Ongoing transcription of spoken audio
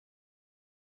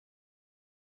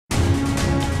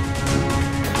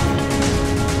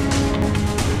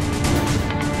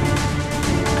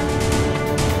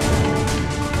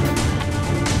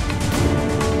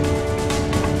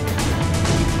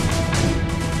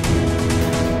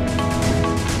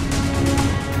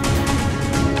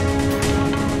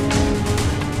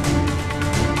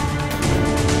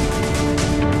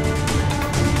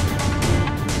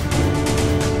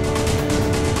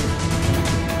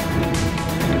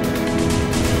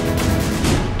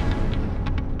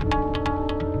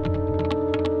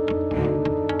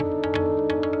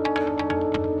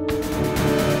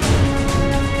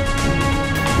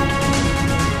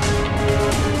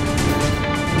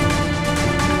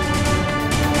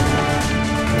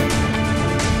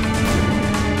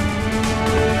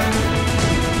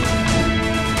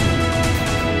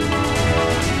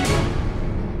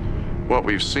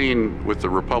we've seen with the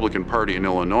Republican Party in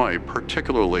Illinois,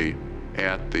 particularly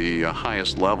at the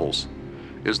highest levels,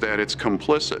 is that it's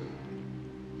complicit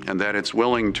and that it's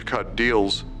willing to cut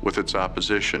deals with its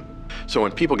opposition. So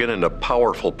when people get into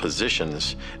powerful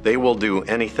positions, they will do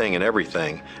anything and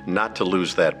everything not to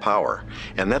lose that power.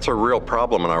 And that's a real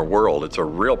problem in our world. It's a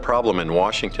real problem in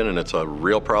Washington, and it's a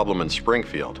real problem in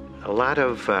Springfield. A lot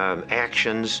of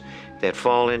actions that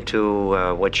fall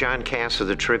into what John Cass of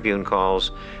the Tribune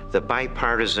calls the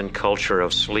bipartisan culture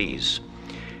of sleaze.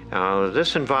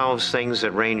 This involves things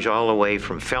that range all the way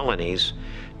from felonies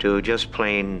to just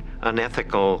plain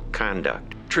unethical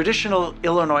conduct. Traditional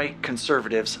Illinois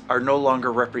conservatives are no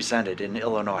longer represented in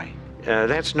Illinois.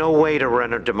 That's no way to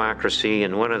run a democracy,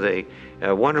 and one of the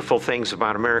wonderful things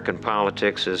about American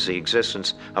politics is the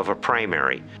existence of a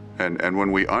primary. And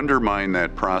when we undermine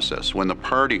that process, when the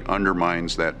party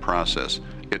undermines that process,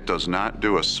 it does not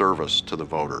do a service to the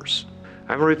voters.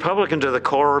 I'm a Republican to the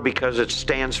core because it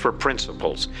stands for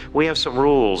principles. We have some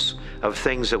rules of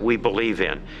things that we believe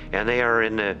in, and they are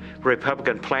in the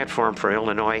Republican platform for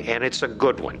Illinois, and it's a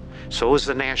good one. So is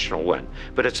the national one.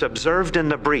 But it's observed in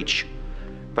the breach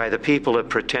by the people that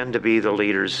pretend to be the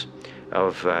leaders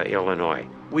of Illinois.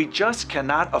 We just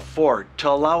cannot afford to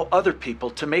allow other people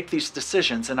to make these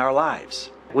decisions in our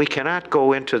lives. We cannot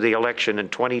go into the election in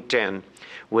 2010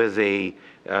 with the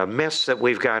mess that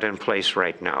we've got in place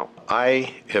right now.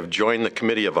 I have joined the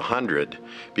Committee of 100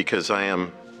 because I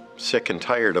am sick and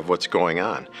tired of what's going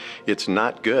on. It's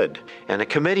not good. And a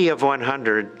Committee of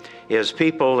 100 is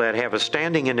people that have a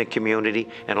standing in the community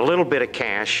and a little bit of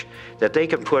cash that they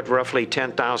can put roughly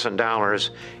 $10,000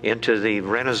 into the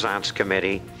Renaissance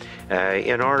Committee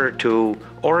in order to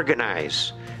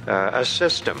organize a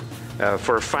system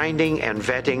for finding and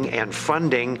vetting and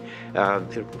funding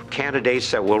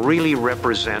candidates that will really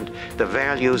represent the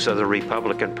values of the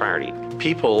Republican Party.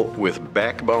 People with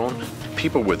backbone,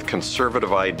 people with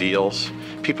conservative ideals,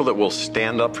 people that will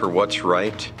stand up for what's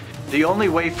right. The only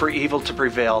way for evil to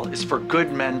prevail is for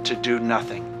good men to do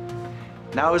nothing.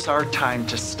 Now is our time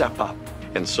to step up.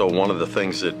 And so one of the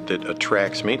things that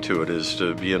attracts me to it is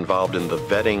to be involved in the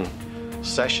vetting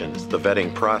sessions, the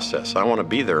vetting process. I want to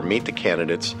be there, meet the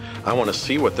candidates. I want to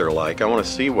see what they're like. I want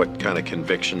to see what kind of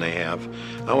conviction they have.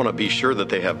 I want to be sure that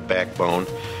they have backbone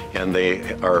and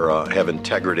they are have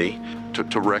integrity.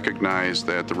 To recognize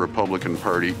that the Republican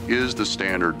Party is the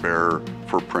standard bearer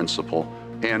for principle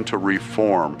and to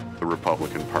reform the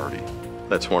Republican Party.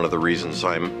 That's one of the reasons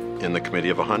I'm in the Committee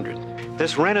of 100.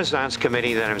 This Renaissance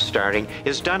Committee that I'm starting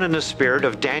is done in the spirit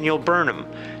of Daniel Burnham,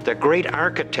 the great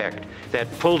architect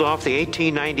that pulled off the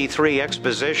 1893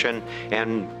 exposition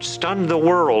and stunned the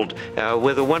world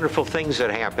with the wonderful things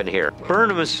that happened here.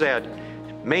 Burnham has said,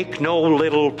 "Make no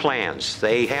little plans.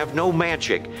 They have no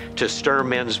magic to stir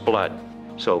men's blood."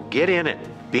 So get in it.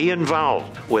 Be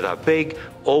involved with a big,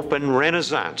 open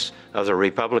renaissance of the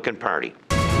Republican Party.